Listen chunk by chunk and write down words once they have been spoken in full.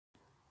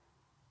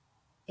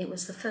It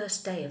was the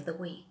first day of the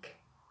week.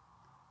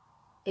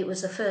 It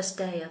was the first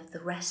day of the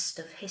rest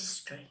of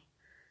history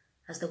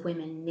as the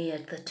women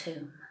neared the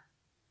tomb.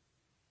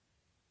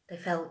 They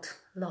felt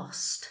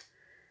lost,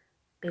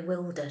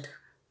 bewildered,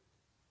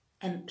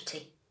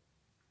 empty.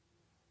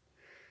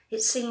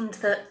 It seemed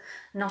that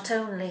not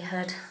only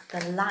had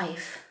the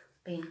life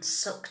been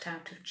sucked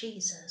out of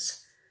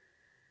Jesus,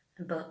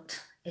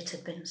 but it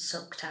had been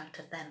sucked out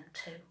of them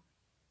too.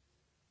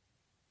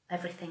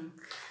 Everything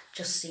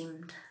just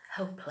seemed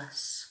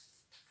hopeless.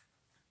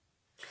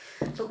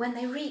 But when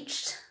they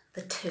reached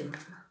the tomb,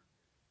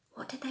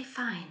 what did they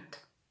find?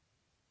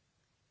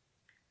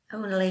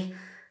 Only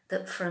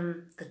that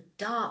from the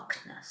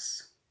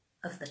darkness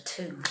of the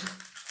tomb,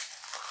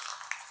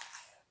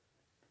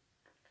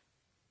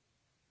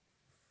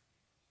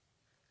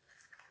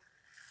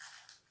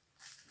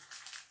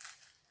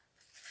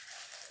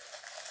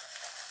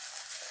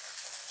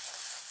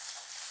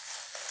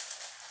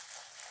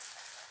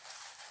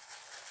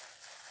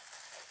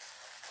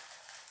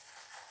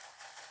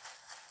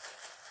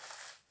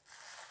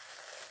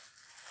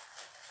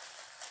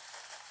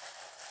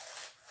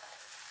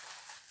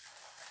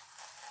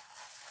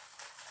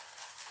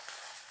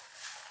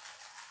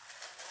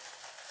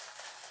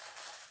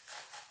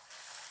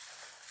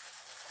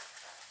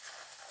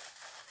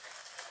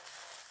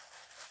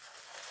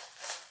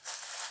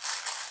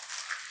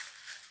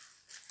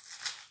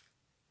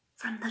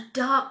 from the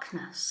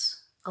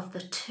darkness of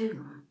the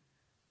tomb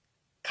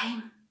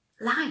came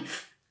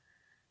life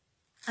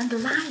and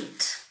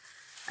light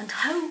and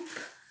hope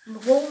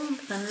and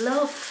warmth and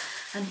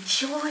love and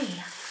joy,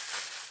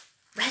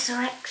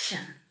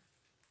 resurrection.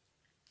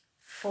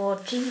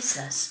 For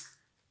Jesus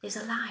is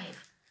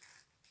alive.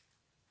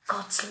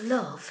 God's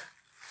love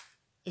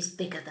is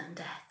bigger than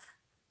death.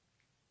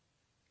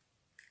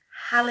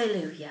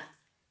 Hallelujah.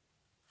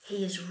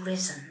 He is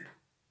risen.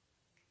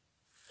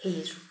 He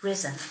is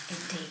risen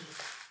indeed.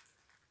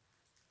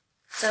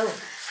 So,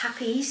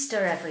 happy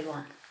Easter,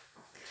 everyone.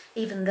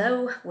 Even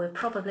though we're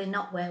probably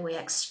not where we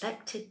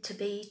expected to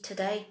be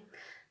today,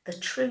 the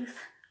truth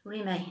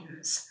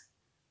remains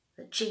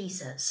that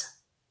Jesus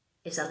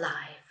is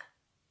alive.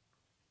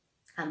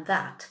 And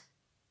that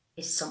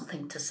is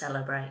something to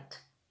celebrate.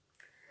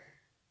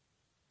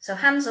 So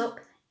hands up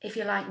if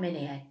you like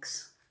mini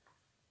eggs.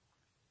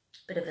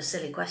 Bit of a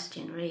silly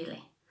question,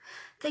 really.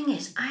 Thing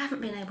is, I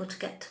haven't been able to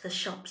get to the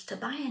shops to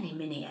buy any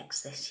mini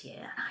eggs this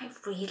year, and I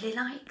really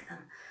like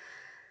them.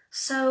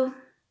 So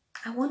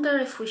I wonder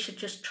if we should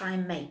just try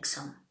and make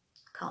some.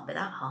 Can't be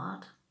that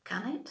hard,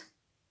 can it?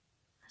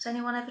 Has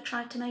anyone ever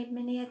tried to make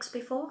mini eggs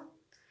before?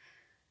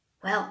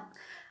 Well,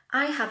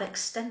 I have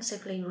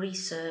extensively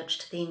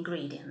researched the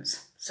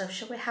ingredients, so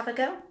shall we have a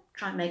go?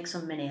 Try and make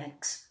some mini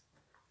eggs.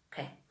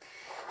 Okay,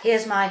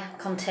 here's my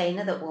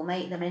container that we'll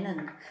make them in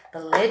and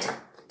the lid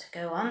to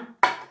go on.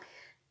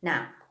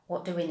 Now,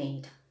 what do we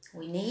need?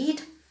 We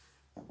need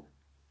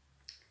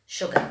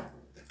sugar,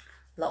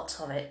 lots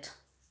of it.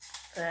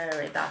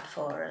 Very bad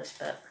for us,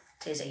 but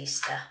it is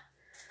Easter.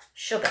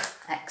 Sugar,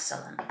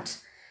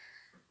 excellent.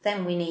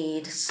 Then we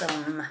need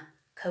some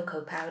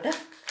cocoa powder.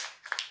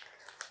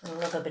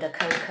 Love a bit of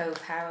cocoa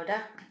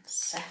powder.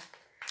 Let's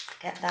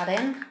get that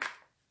in.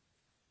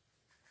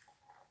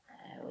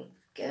 There we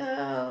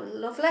go,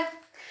 lovely.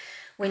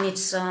 We need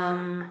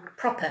some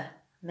proper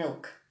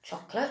milk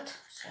chocolate.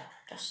 So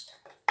just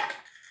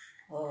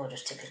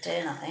tip it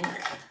in, I think.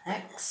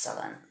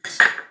 Excellent.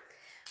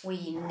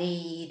 We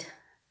need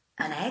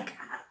an egg.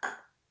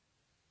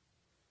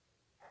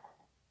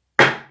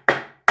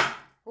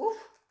 Ooh.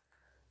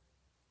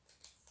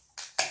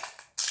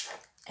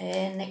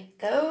 In it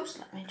goes.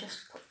 Let me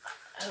just put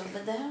that over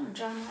there and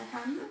dry my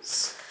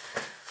hands.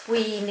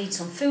 We need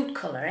some food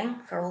colouring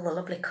for all the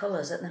lovely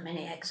colours that the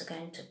mini eggs are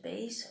going to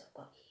be. So I've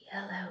got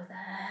yellow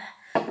there.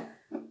 And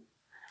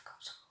I've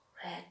got some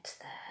red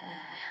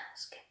there.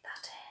 Let's get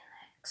that in.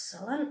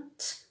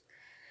 Excellent.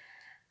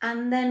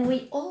 And then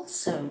we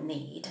also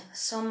need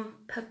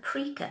some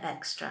paprika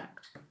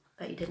extract.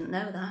 Bet you didn't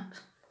know that.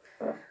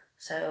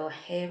 So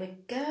here we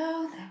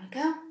go. There we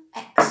go.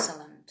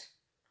 Excellent.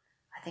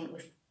 I think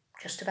we've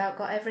just about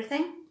got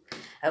everything.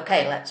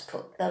 Okay, let's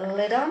put the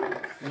lid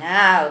on.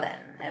 Now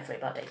then,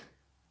 everybody.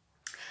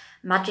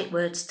 Magic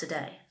words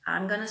today.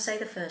 I'm going to say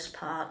the first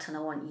part and I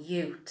want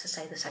you to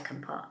say the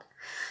second part.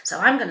 So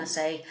I'm going to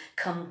say,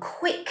 come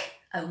quick,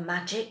 oh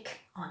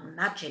magic, on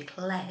magic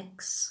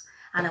legs.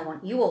 And I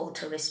want you all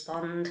to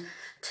respond,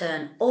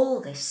 turn all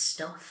this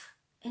stuff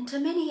into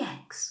mini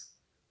eggs.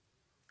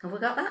 Have we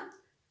got that?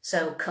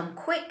 So come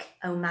quick,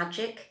 oh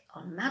magic,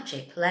 on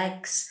magic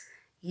legs.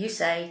 You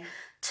say,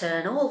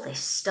 turn all this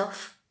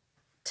stuff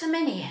to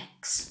mini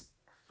eggs.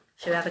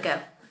 Shall we have a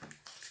go?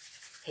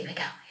 Here we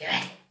go, you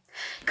ready?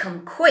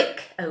 Come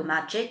quick, oh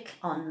magic,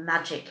 on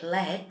magic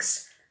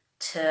legs.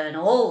 Turn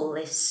all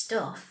this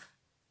stuff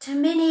to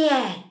mini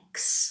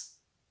eggs.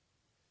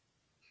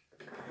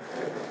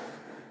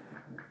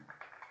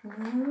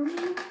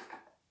 Mini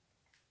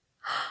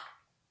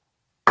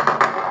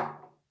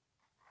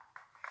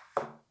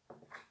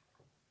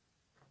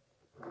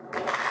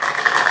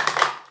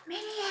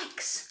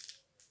eggs.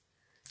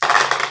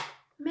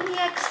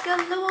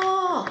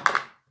 galore.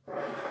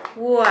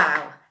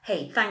 Wow.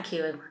 Hey, thank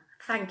you.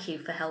 Thank you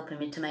for helping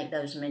me to make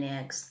those mini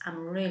eggs.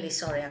 I'm really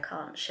sorry I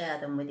can't share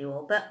them with you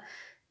all, but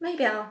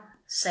maybe I'll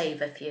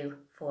save a few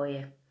for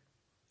you.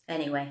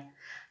 Anyway,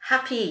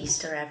 happy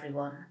Easter,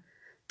 everyone.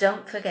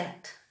 Don't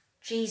forget,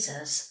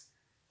 Jesus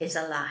is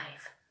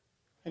alive.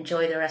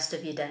 Enjoy the rest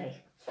of your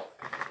day.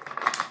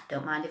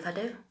 Don't mind if I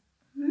do.